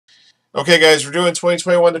Okay, guys, we're doing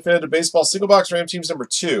 2021 Definitive Baseball Single Box Ram Teams number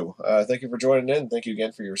 2. Thank you for joining in. Thank you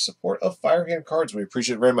again for your support of Firehand Cards. We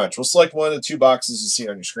appreciate it very much. We'll select one of the two boxes you see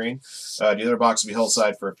on your screen. The other box will be held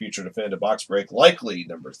aside for a future Definitive box break, likely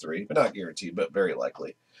number 3, but not guaranteed, but very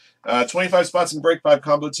likely. 25 spots in the break, 5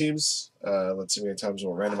 combo teams. Let's see how many times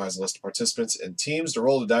we'll randomize the list of participants and teams. To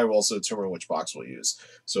roll the die, we'll also determine which box we'll use.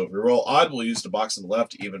 So if we roll odd, we'll use the box on the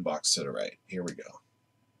left, even box to the right. Here we go.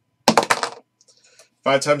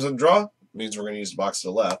 5 times on the draw means we're going to use the box to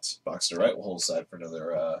the left. Box to the right, we'll hold aside for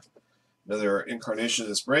another incarnation of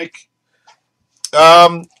this break.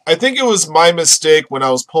 I think it was my mistake when I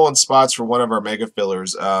was pulling spots for one of our mega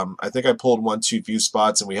fillers. I think I pulled one too few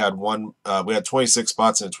spots, and we had 26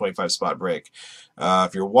 spots in a 25 spot break.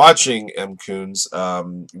 If you're watching M. Coons,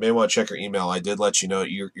 you may want to check your email. I did let you know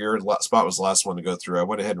your spot was the last one to go through. I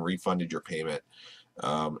went ahead and refunded your payment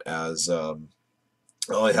as I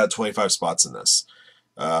only had 25 spots in this.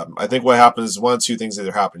 I think what happens is one of two things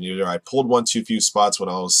either happen. Either I pulled one too few spots when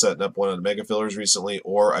I was setting up one of the mega fillers recently,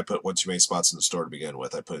 or I put one too many spots in the store to begin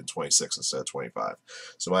with. I put in 26 instead of 25.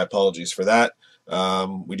 So my apologies for that.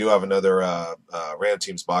 We do have another Random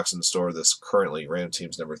Teams box in the store. This currently Random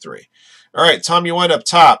Teams number 3. All right, Tom, you wind up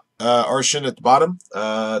top. Arshin at the bottom.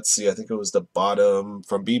 Let's see. I think it was the bottom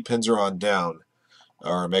from B. Pinzer on down.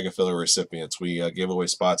 Our mega filler recipients. We gave away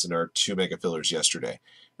spots in our 2 mega fillers yesterday.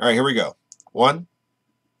 All right, here we go. 1,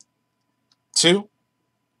 2,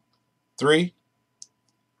 3,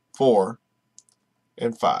 4,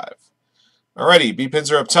 and 5. Alrighty,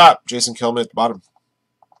 B-pins are up top. Jason Kelman at the bottom.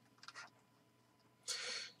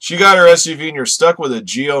 She got her SUV and you're stuck with a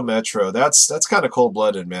Geo Metro. That's kind of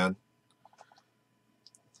cold-blooded, man.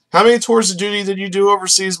 How many tours of duty did you do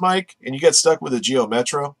overseas, Mike? And you get stuck with a Geo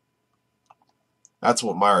Metro? That's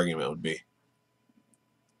what my argument would be.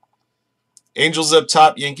 Angels up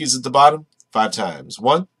top, Yankees at the bottom. 5 times.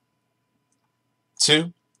 1,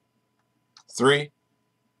 2, 3,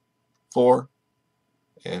 4,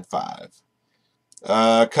 and 5.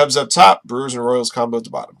 Cubs up top, Brewers and Royals combo at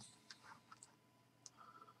the bottom.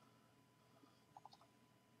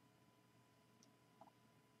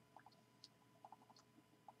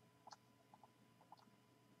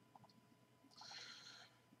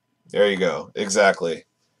 There you go. Exactly.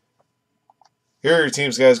 Here are your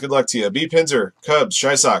teams, guys. Good luck to you. B. Pinzer, Cubs,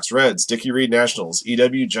 Shy Sox, Reds, Dickie Reed, Nationals,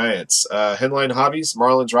 EW, Giants, Headline Hobbies,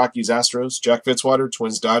 Marlins, Rockies, Astros, Jack Fitzwater,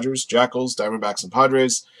 Twins, Dodgers, Jackals, Diamondbacks, and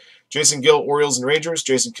Padres, Jason Gill, Orioles and Rangers,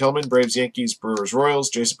 Jason Kelman, Braves, Yankees, Brewers, Royals,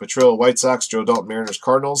 Jason Petrillo, White Sox, Joe Dalton, Mariners,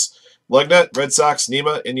 Cardinals, Lugnut, Red Sox,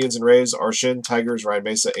 Nima, Indians and Rays, Arshin, Tigers, Ryan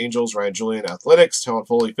Mesa, Angels, Ryan Julian, Athletics, Talon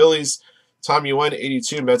Foley, Phillies, Tom Yuen,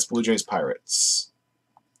 82, Mets, Blue Jays, Pirates.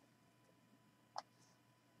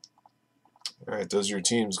 All right, those are your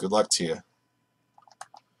teams. Good luck to you.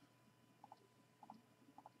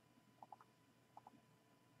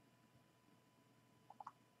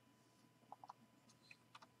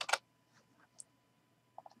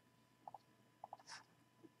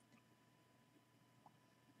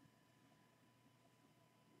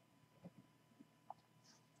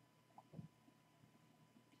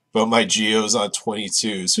 But my Geo's on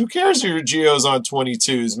 22s. Who cares if your Geo's on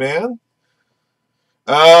 22s, man?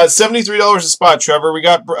 $73 a spot, Trevor. We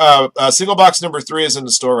got single box number 3 is in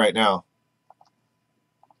the store right now.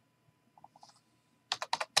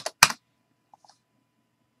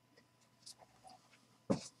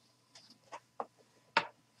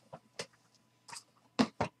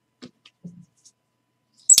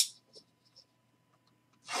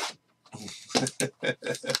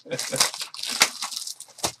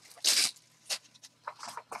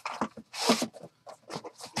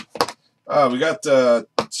 We got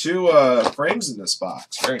 2 frames in this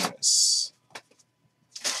box. Very nice.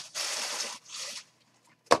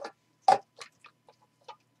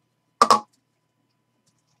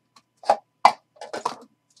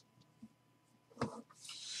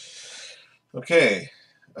 Okay.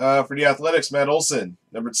 For the Athletics, Matt Olson,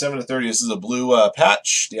 numbered 7 to 30. This is a blue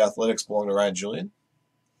patch. The Athletics belong to Ryan Julian.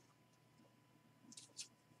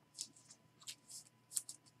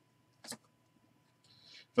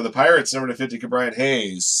 For the Pirates, number to 50, Brian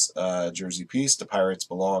Hayes, jersey piece. The Pirates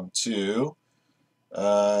belong to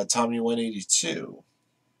Tommy 182.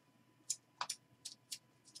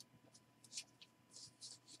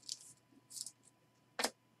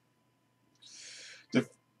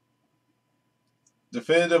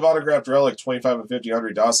 Definitive autographed relic, 25 of 50,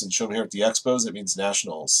 Andre Dawson, shown here at the Expos. That means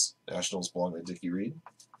Nationals. Nationals belong to Dickie Reed.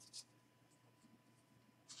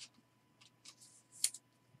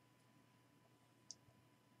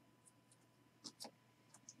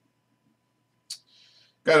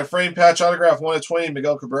 Got a frame patch autograph 1/20,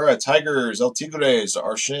 Miguel Cabrera, Tigers, El Tigres,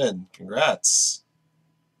 Arshin. Congrats.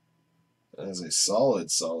 That is a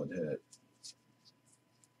solid hit.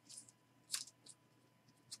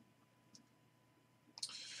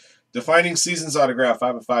 Defining Seasons autograph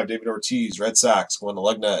 5/5, David Ortiz, Red Sox, going to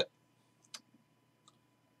Lugnet.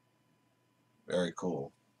 Very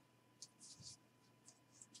cool.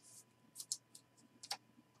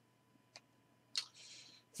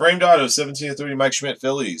 Framed auto, 17/30, Mike Schmidt,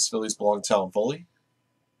 Phillies. Phillies belong to Talon Foley.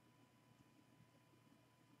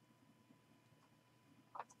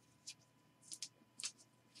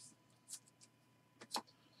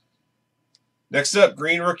 Next up,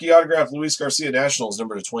 green rookie autograph, Luis Garcia, Nationals,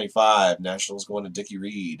 number 25. Nationals going to Dickie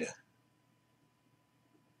Reed.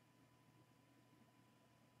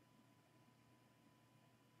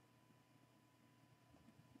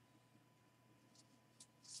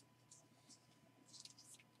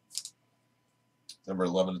 Number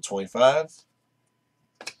 11/25.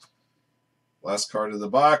 Last card of the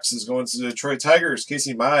box is going to the Detroit Tigers,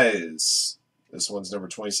 Casey Mize. This one's number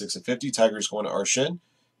 26/50. Tigers going to Arshin.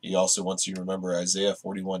 He also wants you to remember Isaiah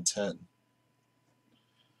 41:10.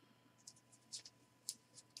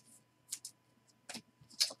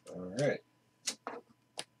 All right.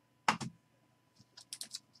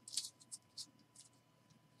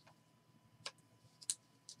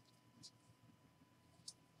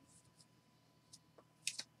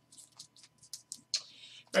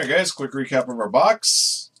 All right, guys, quick recap of our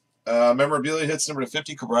box. Memorabilia hits number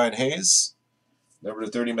 50, Brian Hayes. Number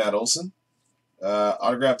 30, Matt Olson.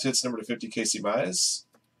 Autographed hits number 50, Casey Mize.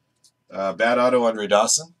 Bad auto, Andre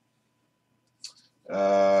Dawson.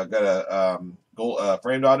 Got a gold,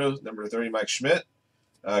 framed auto, number 30, Mike Schmidt.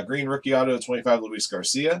 Green rookie auto, 25, Luis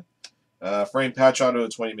Garcia. Frame patch auto,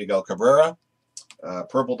 20, Miguel Cabrera.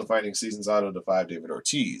 Purple defining seasons auto to 5, David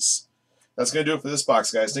Ortiz. That's going to do it for this box,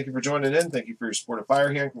 guys. Thank you for joining in. Thank you for your support of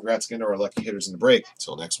Firehand. Congrats again to our lucky hitters in the break.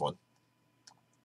 Until next one.